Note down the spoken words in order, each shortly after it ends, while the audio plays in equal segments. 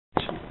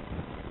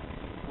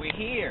We're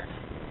here,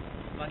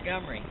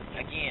 Montgomery,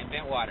 again,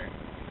 Bentwater.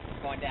 It's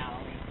going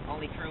down,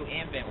 only crew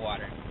in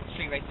Bentwater.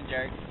 Street Racing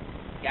Jerks.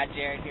 Got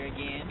Jared here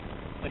again,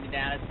 putting it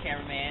down as a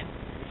cameraman.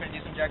 We're trying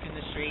to do some jerking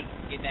in the street,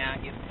 get down,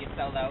 get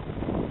solo.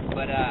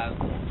 But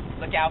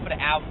look out for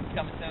the albums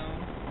coming soon.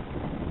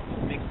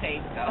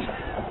 Mixtape, so.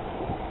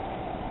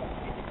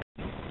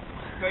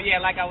 But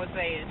yeah, like I was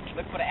saying,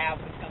 look for the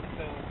albums coming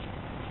soon.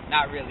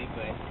 Not really,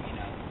 but you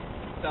know.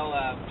 So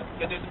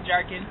gonna do some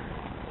jerking,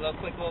 a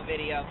quick little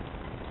video.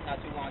 Not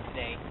too long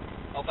today.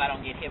 Hope I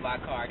don't get hit by a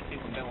car because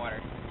people in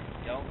Bentwater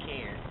don't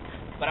care.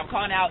 But I'm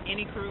calling out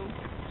any crew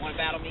want to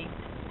battle me.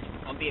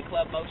 I'm gonna be a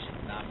Club Motion.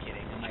 No, I'm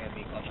kidding. I'm not gonna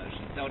be a Club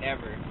Motion. Don't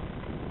ever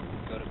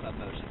go to Club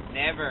Motion.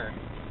 Never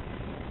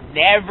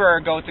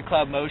go to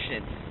Club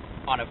Motion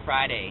on a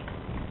Friday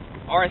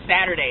or a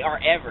Saturday or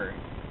ever,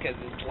 because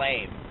it's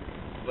lame.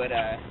 But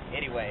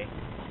anyway,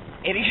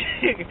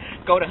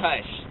 go to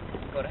Hush.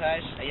 Go to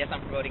Hush. Yes, I'm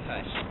promoting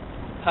Hush.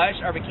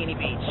 Hush or Bikini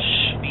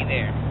Beach. Be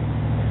there.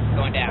 It's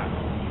going down.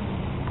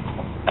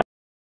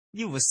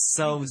 You was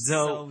so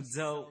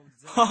dope.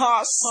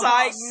 Haha,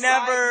 psych,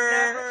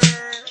 never.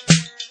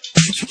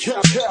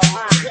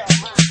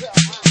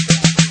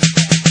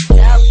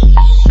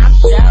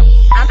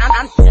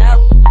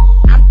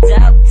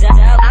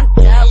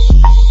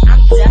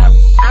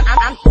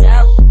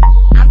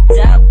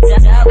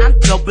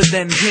 Doper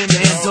than him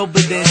and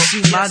doper than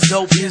she. My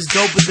dope is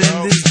doper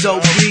than this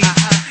dope beat.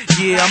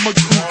 Yeah, I'm a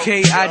cool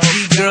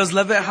K.I.D. Girls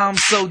love it how I'm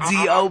so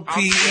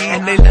D.O.P.E.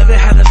 And they love it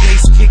how the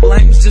bass kick,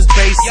 language just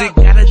basic.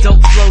 Got a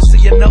dope flow, so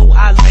you know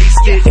I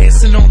laced it.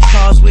 Dancing on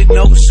cars with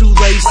no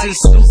shoelaces.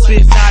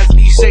 Stupid knives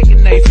be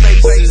shaking they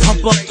faces.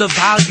 Pump up the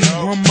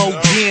volume one more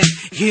again.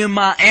 Hear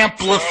my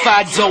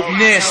amplified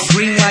dopeness.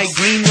 Green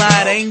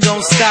light, ain't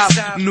gon'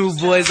 stop. New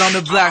boys on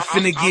the block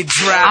finna get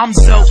dry. I'm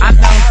dope, I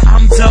know,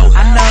 I'm dope,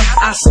 I know.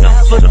 I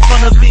stump for the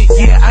fun of it,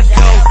 yeah, I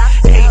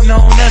go. Hating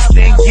on us,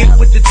 then get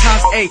with the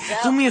times. Hey,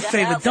 do me a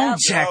favor, don't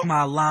jack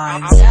my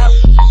lines. I'm dope,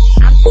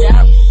 I'm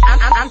dope,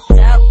 I'm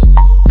dope,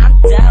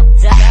 I'm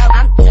dope,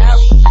 I'm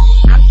dope,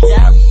 I'm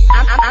dope,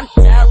 I'm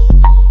dope,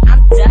 I'm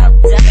dope, I'm dope,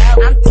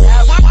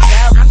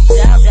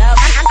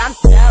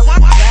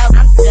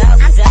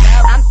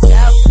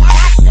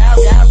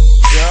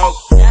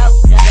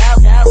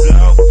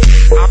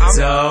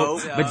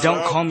 dope, but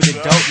don't call me the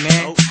dope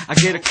man. I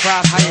get a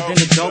crowd higher than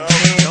the dope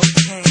can.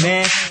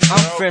 Man,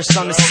 I'm fresh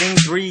on the scene,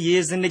 3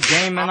 years in the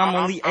game, and I'm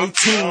only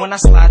 18. When I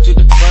slide through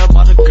the club,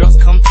 all the girls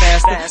come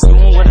faster.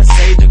 Doing what I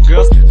say, the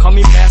girls call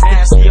me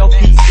master.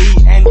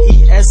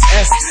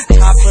 C-O-P-E-N-E-S-S.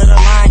 Top of the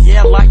line,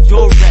 yeah, like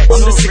your Rex.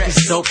 I'm the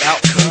sickest dope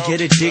out, come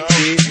get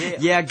addicted.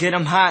 Yeah, I get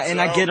them high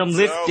and I get them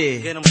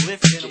lifted.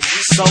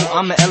 So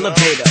I'm an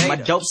elevator, my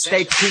dope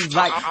stay cool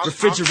like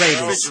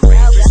refrigerators.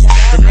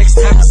 The next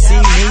time you see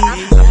me,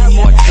 I'll be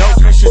more dope,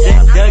 fresher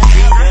than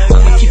Dougie.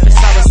 I'ma keep it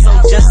solid, so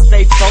just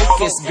stay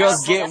focused.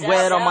 Girls get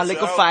wet on my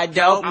liquefied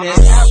dopeness.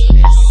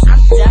 I'm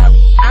dope,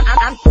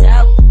 I'm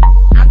dope,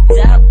 I'm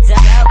dope,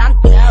 I'm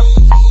dope, I'm dope,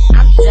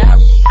 I'm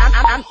dope,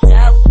 I'm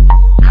dope,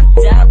 I'm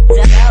dope, I'm dope,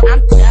 I'm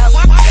dope,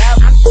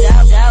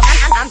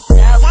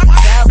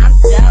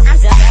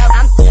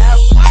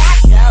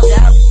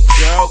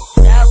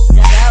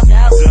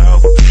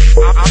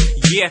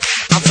 yeah,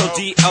 I'm so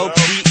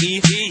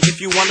D.O.P.E.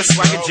 If you want a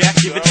swagger jack,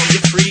 give it to you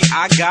free.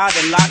 I got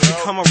a lot to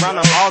come around,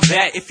 I'm all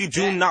that. If you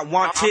do not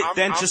want it,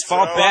 then just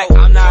fall back.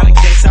 I'm not a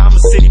gangster, I'm a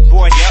city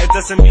boy. It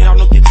doesn't mean I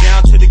don't get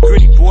down to the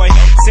gritty boy.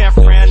 San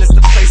Fran is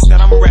the place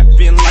that I'm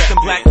reppin'. Like them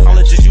black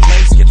colleges, you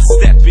lames get to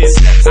step in.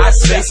 I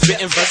say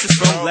spittin' verses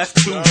from left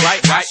to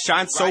right. I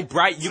shine so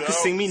bright, you can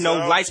see me, no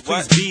lights.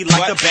 Please be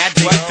like a bad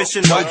day,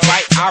 fishing, no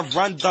bite. I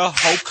run the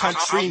whole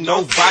country,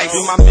 no vice.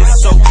 Do my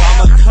Miss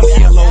Obama, come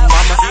here, little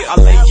mama.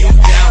 I'll lay you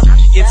down.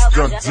 It's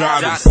the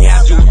Dotties.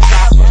 Yeah, do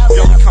proper.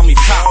 Don't call me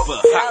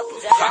Papa.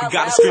 You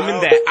gotta scream in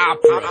that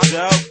opera.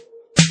 Dope,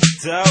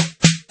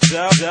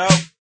 dope,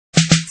 dope,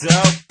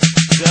 dope,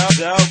 dope,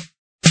 dope,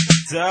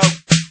 dope,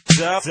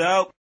 dope,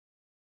 dope,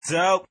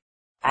 dope.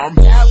 I'm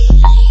dope,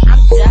 I'm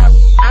dope,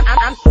 I'm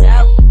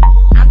dope,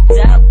 I'm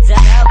dope, I'm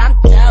dope, I'm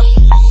dope,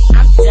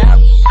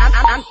 I'm dope,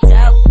 I'm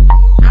dope,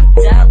 I'm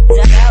dope,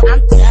 I'm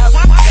dope,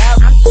 I'm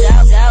dope,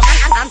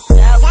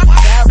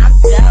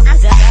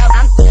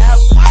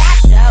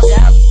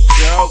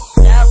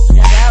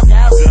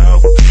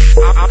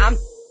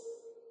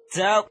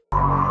 dope.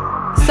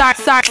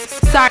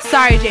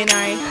 Sorry, J9.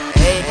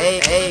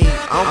 Hey,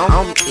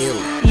 I'm ill.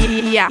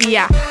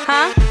 Yeah.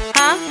 Huh?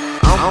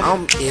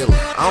 I'm ill.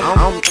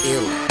 I'm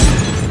ill.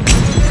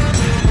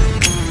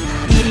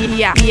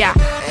 Yeah.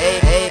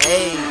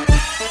 Hey.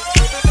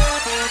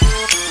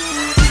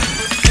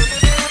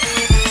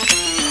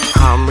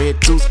 I'm Red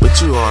Duce, but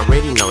you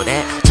already know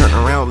that. Turn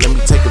around, let me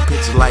take a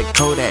picture like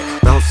Kodak.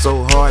 Bounce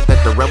so hard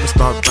that the rubber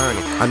start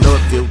burning. I know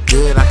it feel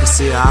good, I can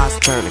see her eyes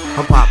turning.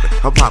 I'm popping,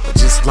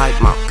 just like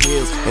my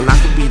pills. And I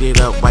can beat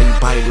it up while you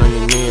biting on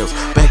your nails.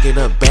 Back it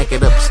up,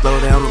 slow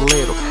down a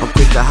little. I'm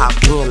quick to hop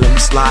in, let me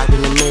slide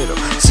in the middle.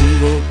 She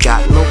ain't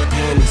got no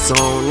panties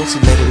on, and she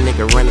let a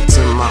nigga run it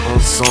to my own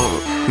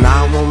song.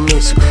 Now I won't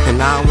miss you,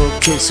 and I won't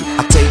kiss you.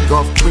 I take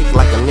off quick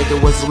like a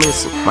nigga was a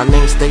missile. My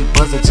name stay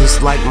buzzing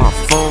just like my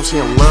phone. She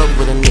in love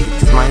with a nigga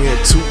cause my hair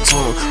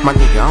two-tone. My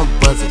nigga, I'm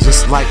buzzing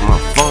just like my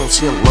phone.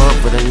 She in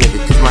love with a nigga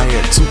cause my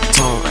hair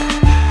two-tone.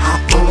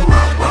 Hop on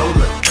my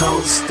roller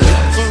coaster,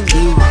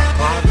 be my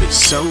private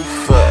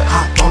chauffeur.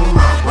 Hop on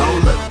my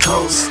roller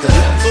coaster,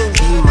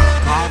 be my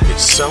private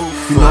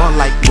chauffeur. You know I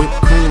like whipped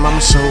cream, I'ma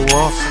show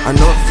off. I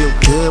know it feel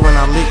good when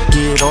I lick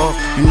it off.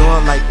 You know I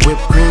like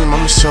whipped cream,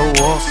 I'ma show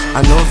off.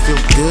 I know it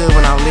feel good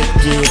when I lick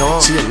it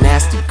off. She a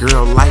nasty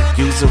girl, like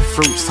using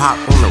fruits. Hop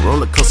on the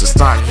roller coaster,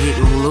 start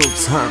hitting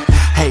loops, huh?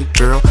 Hey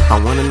girl, I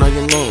wanna know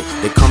your name.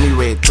 They call me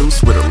Red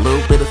Duce with a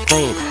little bit of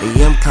fame. And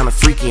yeah, I'm kinda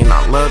freaky and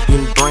I love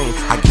getting brain.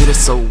 I get it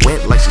so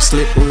wet like she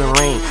slipped in the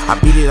rain. I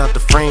beat it out the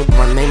frame, but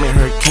my name ain't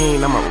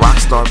Hurricane. I'm a rock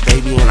star,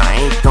 baby, and I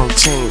ain't gon'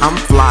 change. I'm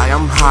fly,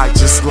 I'm high,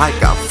 just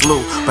like I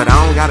flew. But I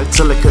don't gotta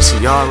tell her cause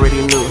she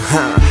already knew,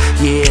 huh?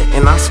 Yeah,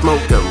 and I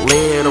smoke a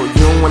little.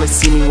 You don't wanna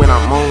see me when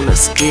I'm on the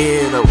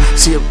skittle.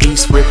 She a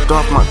beast, ripped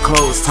off my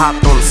clothes.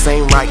 Hopped on the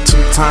same ride 2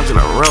 times in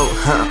a row,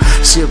 huh?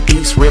 She a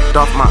beast, ripped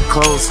off my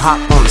clothes.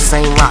 Hopped on the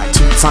same ride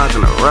 2 times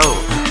in a row.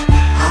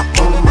 Hop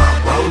on my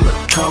roller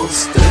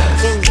coaster,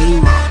 be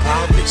my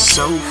private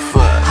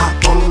chauffeur.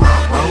 Hop on my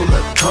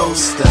roller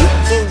coaster,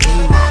 be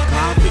my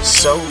private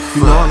chauffeur.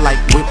 You know I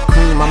like whipped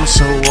cream, I'ma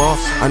show off.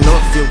 I know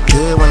it feel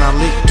good when I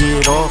lick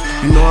it off.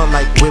 You know I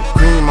like whipped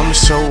cream, I'ma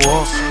show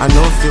off. I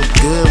know it feel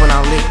good when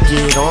I lick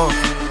it off.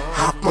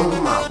 Hop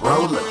on my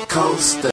roller coaster.